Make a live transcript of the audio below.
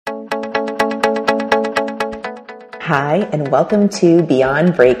Hi, and welcome to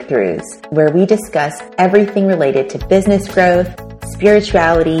Beyond Breakthroughs, where we discuss everything related to business growth,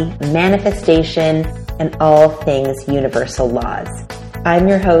 spirituality, manifestation, and all things universal laws. I'm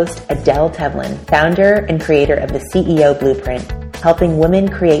your host, Adele Tevlin, founder and creator of the CEO Blueprint, helping women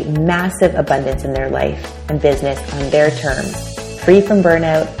create massive abundance in their life and business on their terms, free from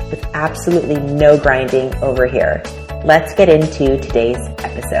burnout, with absolutely no grinding over here. Let's get into today's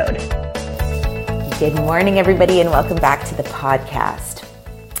episode. Good morning, everybody, and welcome back to the podcast.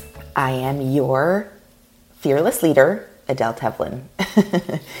 I am your fearless leader, Adele Tevlin.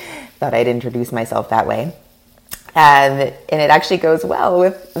 Thought I'd introduce myself that way. And it actually goes well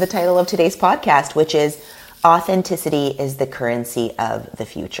with the title of today's podcast, which is Authenticity is the Currency of the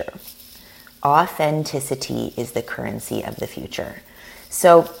Future. Authenticity is the currency of the future.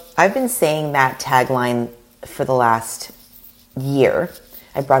 So I've been saying that tagline for the last year.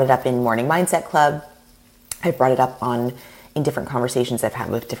 I brought it up in Morning Mindset Club. I brought it up in different conversations I've had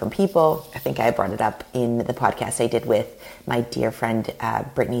with different people. I think I brought it up in the podcast I did with my dear friend,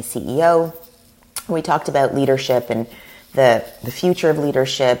 Brittany CEO. We talked about leadership and the future of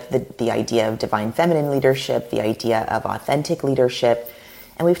leadership, the idea of divine feminine leadership, the idea of authentic leadership.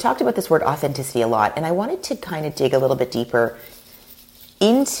 And we've talked about this word authenticity a lot. And I wanted to kind of dig a little bit deeper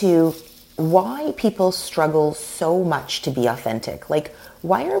into why people struggle so much to be authentic. Like,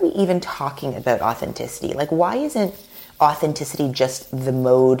 why are we even talking about authenticity? Like, why isn't authenticity just the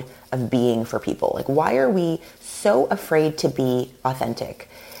mode of being for people? Like, why are we so afraid to be authentic?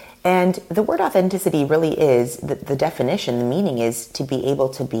 And the word authenticity really is, the definition, the meaning is to be able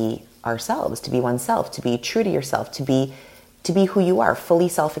to be ourselves, to be oneself, to be true to yourself, to be who you are, fully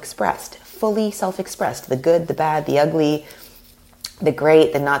self-expressed, the good, the bad, the ugly, the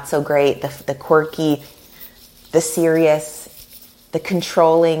great, the not so great, the quirky, the serious, the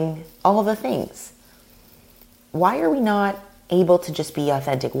controlling, all the things. Why are we not able to just be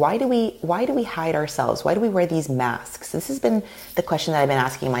authentic? Why do we hide ourselves? Why do we wear these masks? This has been the question that I've been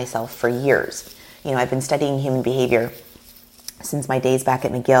asking myself for years. You know, I've been studying human behavior since my days back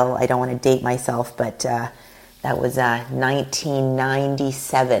at McGill. I don't want to date myself, but that was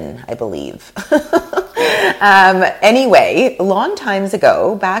 1997, I believe. Anyway, long times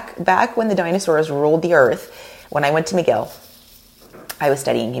ago, back when the dinosaurs ruled the earth, when I went to McGill, I was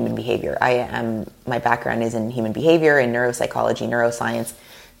studying human behavior. My background is in human behavior, in neuropsychology, neuroscience,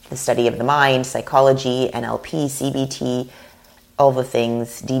 the study of the mind, psychology, NLP, CBT, all the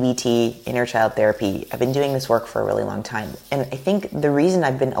things, DBT, inner child therapy. I've been doing this work for a really long time. And I think the reason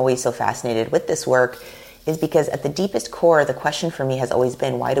I've been always so fascinated with this work is because at the deepest core, the question for me has always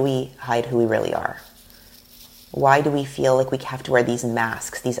been, why do we hide who we really are? Why do we feel like we have to wear these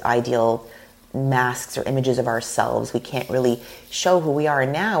masks, these ideal masks or images of ourselves? We can't really show who we are.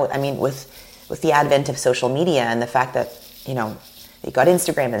 And now, I mean, with the advent of social media and the fact that, you know, you got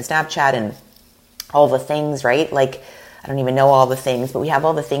Instagram and Snapchat and all the things, right? Like, I don't even know all the things, but we have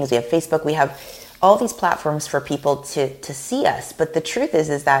all the things. We have Facebook. We have all these platforms for people to see us. But the truth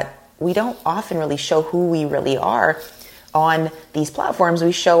is that we don't often really show who we really are on these platforms.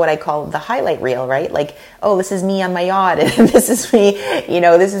 We show what I call the highlight reel, right? Like, oh, this is me on my yacht, and this is me, you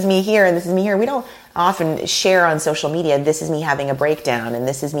know, this is me here, and this is me here. We don't often share on social media, this is me having a breakdown, and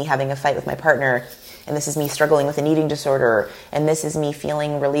this is me having a fight with my partner, and this is me struggling with an eating disorder, and this is me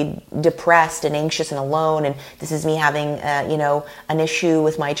feeling really depressed and anxious and alone, and this is me having, an issue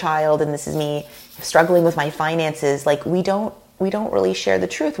with my child, and this is me struggling with my finances. Like, we don't really share the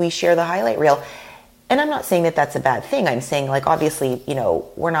truth. We share the highlight reel. And I'm not saying that that's a bad thing. I'm saying, like, obviously, you know,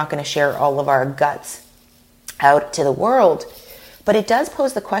 we're not going to share all of our guts out to the world. But it does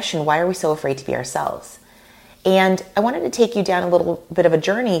pose the question, why are we so afraid to be ourselves? And I wanted to take you down a little bit of a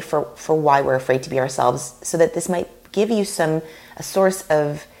journey for why we're afraid to be ourselves, so that this might give you a source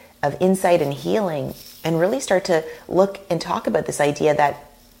of insight and healing, and really start to look and talk about this idea that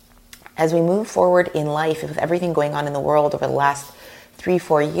as we move forward in life, with everything going on in the world over the last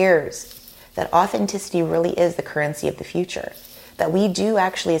 3-4 years, that authenticity really is the currency of the future. That we do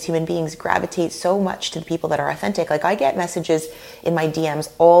actually, as human beings, gravitate so much to the people that are authentic. Like, I get messages in my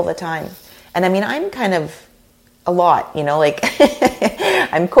DMs all the time. And I mean, I'm kind of a lot, you know, like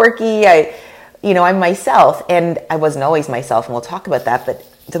I'm quirky, I'm myself, and I wasn't always myself, and we'll talk about that. But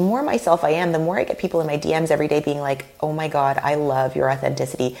the more myself I am, the more I get people in my DMs every day being like, oh my God, I love your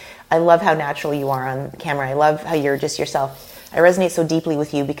authenticity. I love how natural you are on camera. I love how you're just yourself. I resonate so deeply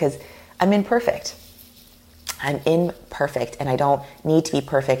with you because I'm imperfect. I'm imperfect, and I don't need to be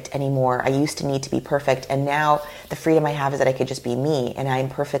perfect anymore. I used to need to be perfect, and now the freedom I have is that I could just be me, and I'm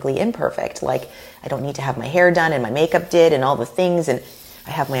perfectly imperfect. Like, I don't need to have my hair done and my makeup did and all the things, and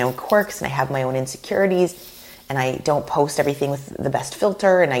I have my own quirks and I have my own insecurities, and I don't post everything with the best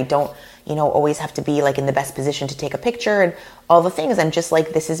filter, and I don't, always have to be like in the best position to take a picture and all the things. I'm just like,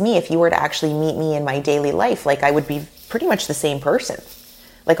 this is me. If you were to actually meet me in my daily life, like I would be pretty much the same person.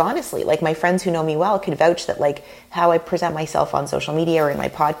 Like, honestly, like my friends who know me well could vouch that like how I present myself on social media or in my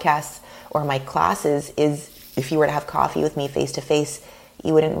podcasts or my classes is, if you were to have coffee with me face to face,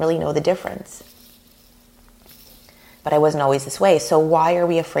 you wouldn't really know the difference. But I wasn't always this way. So why are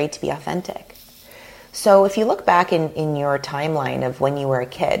we afraid to be authentic? So if you look back in your timeline of when you were a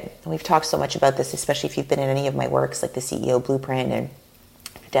kid, and we've talked so much about this, especially if you've been in any of my works like the CEO Blueprint and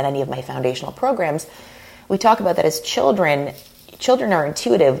done any of my foundational programs, we talk about that as children. Children are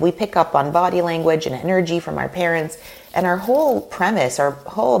intuitive. We pick up on body language and energy from our parents, and our whole premise, our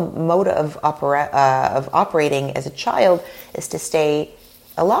whole mode of operating as a child is to stay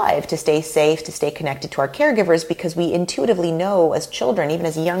alive, to stay safe, to stay connected to our caregivers, because we intuitively know as children, even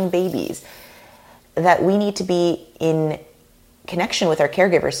as young babies, that we need to be in connection with our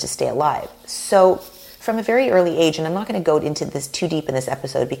caregivers to stay alive. So from a very early age, and I'm not going to go into this too deep in this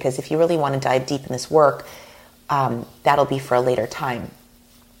episode, because if you really want to dive deep in this work, that'll be for a later time.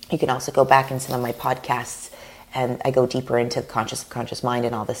 You can also go back in some of my podcasts, and I go deeper into the conscious subconscious mind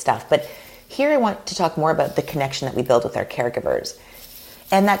and all this stuff. But here I want to talk more about the connection that we build with our caregivers.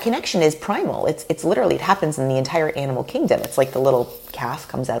 And that connection is primal. It's literally, it happens in the entire animal kingdom. It's like the little calf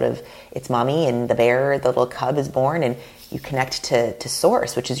comes out of its mommy, and the bear, the little cub is born, and you connect to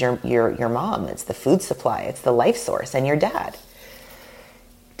source, which is your mom. It's the food supply. It's the life source, and your dad,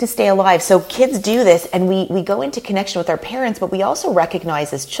 to stay alive. So kids do this, and we go into connection with our parents, but we also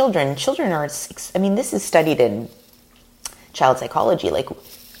recognize as children are, this is studied in child psychology, like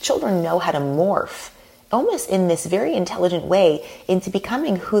children know how to morph almost in this very intelligent way into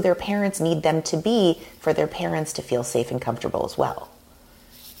becoming who their parents need them to be for their parents to feel safe and comfortable as well.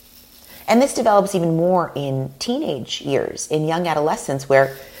 And this develops even more in teenage years, in young adolescence,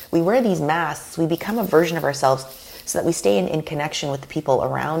 where we wear these masks, we become a version of ourselves so that we stay in connection with the people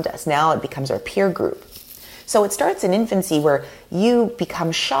around us. Now it becomes our peer group. So it starts in infancy where you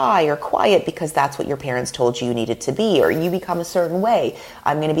become shy or quiet because that's what your parents told you needed to be, or you become a certain way.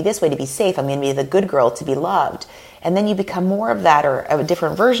 I'm going to be this way to be safe. I'm going to be the good girl to be loved. And then you become more of that, or a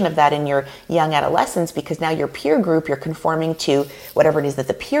different version of that in your young adolescence, because now your peer group, you're conforming to whatever it is that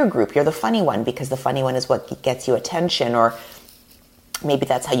the peer group, you're the funny one because the funny one is what gets you attention, or maybe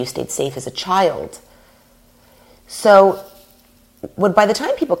that's how you stayed safe as a child. So by the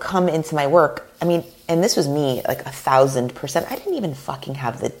time people come into my work, and this was me like 1,000%, I didn't even fucking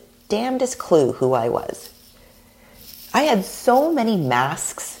have the damnedest clue who I was. I had so many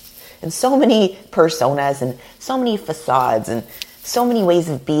masks and so many personas and so many facades and so many ways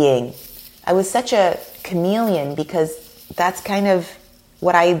of being. I was such a chameleon because that's kind of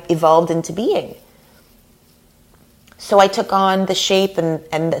what I evolved into being. So I took on the shape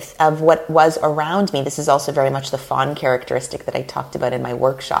and of what was around me. This is also very much the fawn characteristic that I talked about in my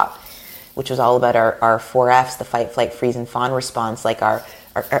workshop, which was all about our 4Fs, the fight, flight, freeze, and fawn response, like our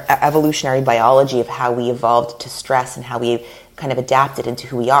evolutionary biology of how we evolved to stress and how we kind of adapted into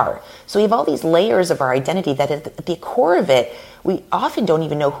who we are. So we have all these layers of our identity that at the core of it, we often don't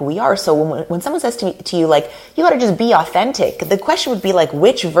even know who we are. So when someone says to you, like, you got to just be authentic, the question would be like,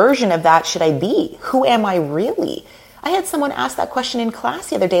 which version of that should I be? Who am I really? I had someone ask that question in class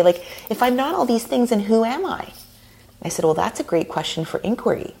the other day, like, if I'm not all these things, then who am I? I said, well, that's a great question for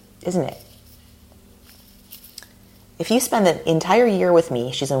inquiry, isn't it? If you spend the entire year with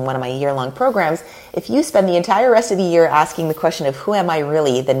me, she's in one of my year-long programs, if you spend the entire rest of the year asking the question of who am I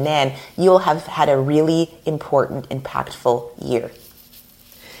really, then man, you'll have had a really important, impactful year.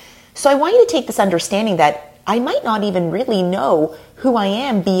 So I want you to take this understanding that I might not even really know who I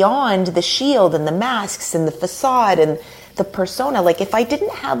am beyond the shield and the masks and the facade and the persona. Like, if I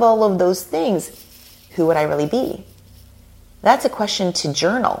didn't have all of those things, who would I really be? That's a question to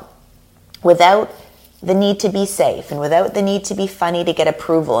journal without the need to be safe, and without the need to be funny to get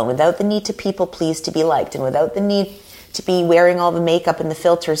approval, and without the need to people please to be liked, and without the need to be wearing all the makeup and the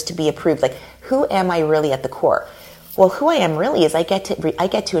filters to be approved. Like, who am I really at the core? Well, who I am really is I get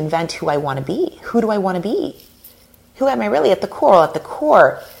to invent who I want to be. Who do I want to be? Who am I really at the core? Well, at the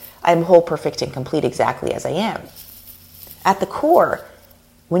core, I'm whole, perfect, and complete exactly as I am. At the core,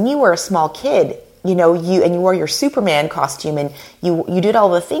 when you were a small kid, you wore your Superman costume and you did all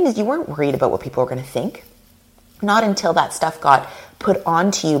the things, you weren't worried about what people were going to think. Not until that stuff got put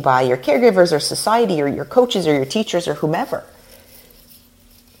onto you by your caregivers or society or your coaches or your teachers or whomever.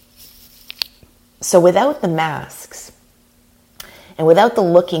 So without the masks, and without the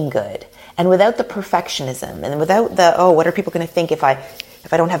looking good, and without the perfectionism, and without the, what are people going to think if I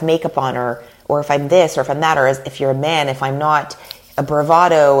don't have makeup on, or or if I'm this, or if I'm that, or if you're a man, if I'm not a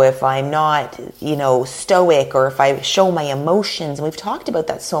bravado, if I'm not, stoic, or if I show my emotions. And we've talked about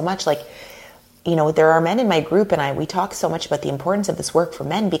that so much. Like, there are men in my group, and we talk so much about the importance of this work for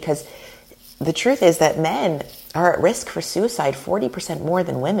men, because the truth is that men are at risk for suicide 40% more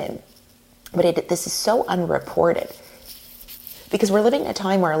than women. But this is so unreported, because we're living in a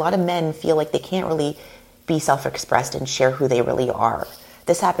time where a lot of men feel like they can't really be self-expressed and share who they really are.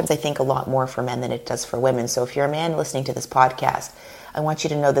 This happens, I think, a lot more for men than it does for women. So if you're a man listening to this podcast, I want you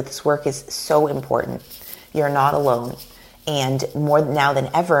to know that this work is so important. You're not alone. And more now than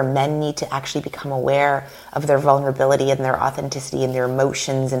ever, men need to actually become aware of their vulnerability and their authenticity and their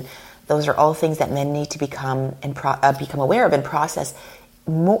emotions. And those are all things that men need to become aware of and process,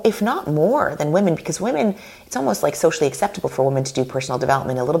 if not more than women. Because women, it's almost like socially acceptable for women to do personal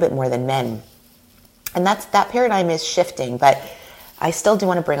development a little bit more than men. And that paradigm is shifting, but I still do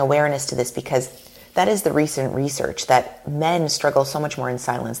want to bring awareness to this, because that is the recent research, that men struggle so much more in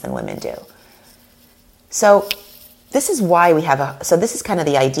silence than women do. So this is why this is kind of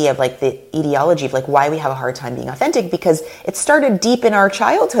the idea of like the etiology of like why we have a hard time being authentic, because it started deep in our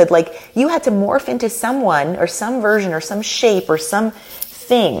childhood. Like, you had to morph into someone or some version or some shape or some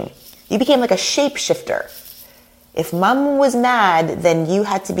thing. You became like a shapeshifter. If mom was mad, then you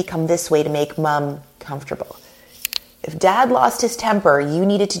had to become this way to make mom comfortable. If dad lost his temper, you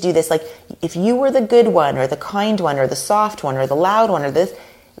needed to do this. Like, if you were the good one or the kind one or the soft one or the loud one or this,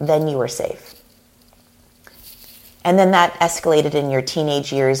 then you were safe. And then that escalated in your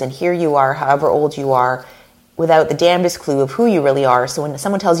teenage years, and here you are, however old you are, without the damnedest clue of who you really are. So when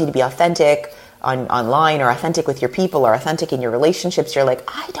someone tells you to be authentic online, or authentic with your people, or authentic in your relationships, you're like,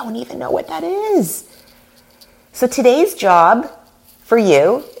 I don't even know what that is. So today's job for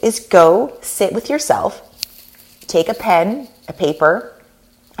you is go sit with yourself. Take a pen, a paper,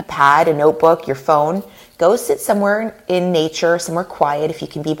 a pad, a notebook, your phone. Go sit somewhere in nature, somewhere quiet, if you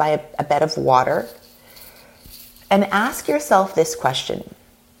can be by a bed of water. And ask yourself this question.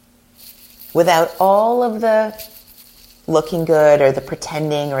 Without all of the looking good or the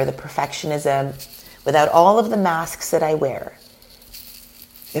pretending or the perfectionism, without all of the masks that I wear,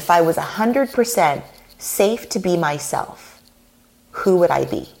 if I was 100% safe to be myself, who would I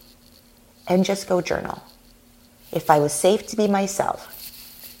be? And just go journal. If I was safe to be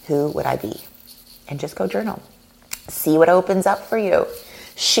myself, who would I be? And just go journal. See what opens up for you.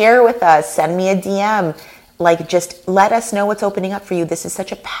 Share with us. Send me a DM. Like, just let us know what's opening up for you. This is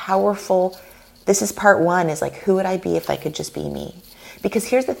such a powerful, this is part one, is like, who would I be if I could just be me? Because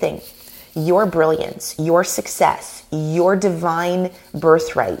here's the thing. Your brilliance, your success, your divine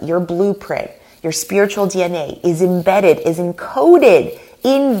birthright, your blueprint, your spiritual DNA is embedded, is encoded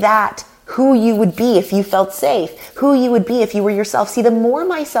in that who you would be if you felt safe, who you would be if you were yourself. See, the more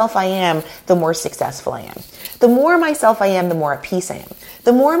myself I am, the more successful I am. The more myself I am, the more at peace I am.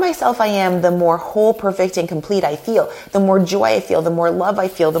 The more myself I am, the more whole, perfect, and complete I feel. The more joy I feel, the more love I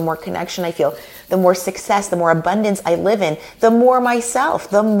feel, the more connection I feel, the more success, the more abundance I live in, the more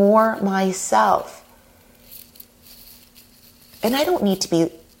myself. And I don't need to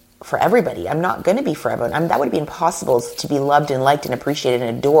be for everybody. I'm not going to be for everyone. That would be impossible, to be loved and liked and appreciated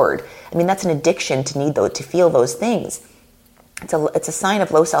and adored. I mean, that's an addiction to feel those things. It's a sign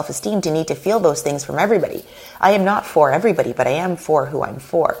of low self-esteem to need to feel those things from everybody. I am not for everybody, but I am for who I'm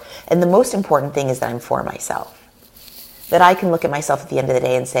for. And the most important thing is that I'm for myself. That I can look at myself at the end of the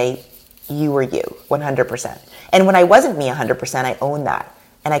day and say, you were you, 100%. And when I wasn't me 100%, I own that.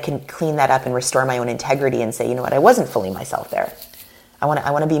 And I can clean that up and restore my own integrity and say, you know what, I wasn't fully myself there. I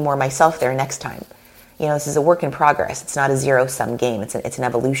want to be more myself there next time. This is a work in progress. It's not a zero-sum game. It's an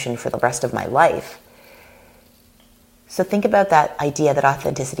evolution for the rest of my life. So think about that idea that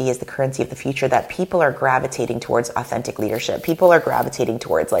authenticity is the currency of the future, that people are gravitating towards authentic leadership. People are gravitating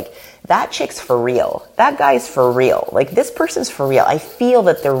towards, like, that chick's for real. That guy's for real. Like, this person's for real. I feel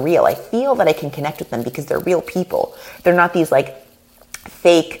that they're real. I feel that I can connect with them because they're real people. They're not these, like,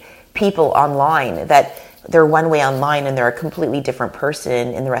 fake people online that they're one way online and they're a completely different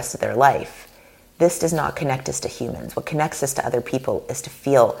person in the rest of their life. This does not connect us to humans. What connects us to other people is to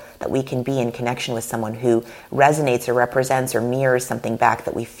feel that we can be in connection with someone who resonates or represents or mirrors something back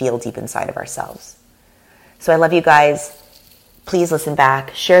that we feel deep inside of ourselves. So I love you guys. Please listen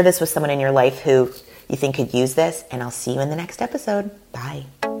back. Share this with someone in your life who you think could use this, and I'll see you in the next episode. Bye.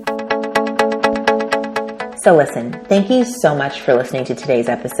 So listen, thank you so much for listening to today's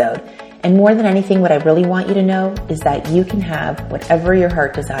episode. And more than anything, what I really want you to know is that you can have whatever your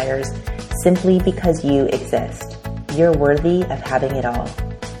heart desires simply because you exist. You're worthy of having it all.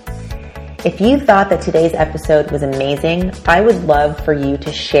 If you thought that today's episode was amazing, I would love for you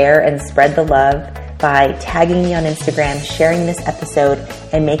to share and spread the love by tagging me on Instagram, sharing this episode,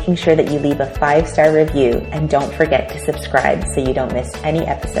 and making sure that you leave a 5-star review. And don't forget to subscribe so you don't miss any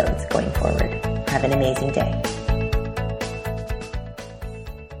episodes going forward. Have an amazing day.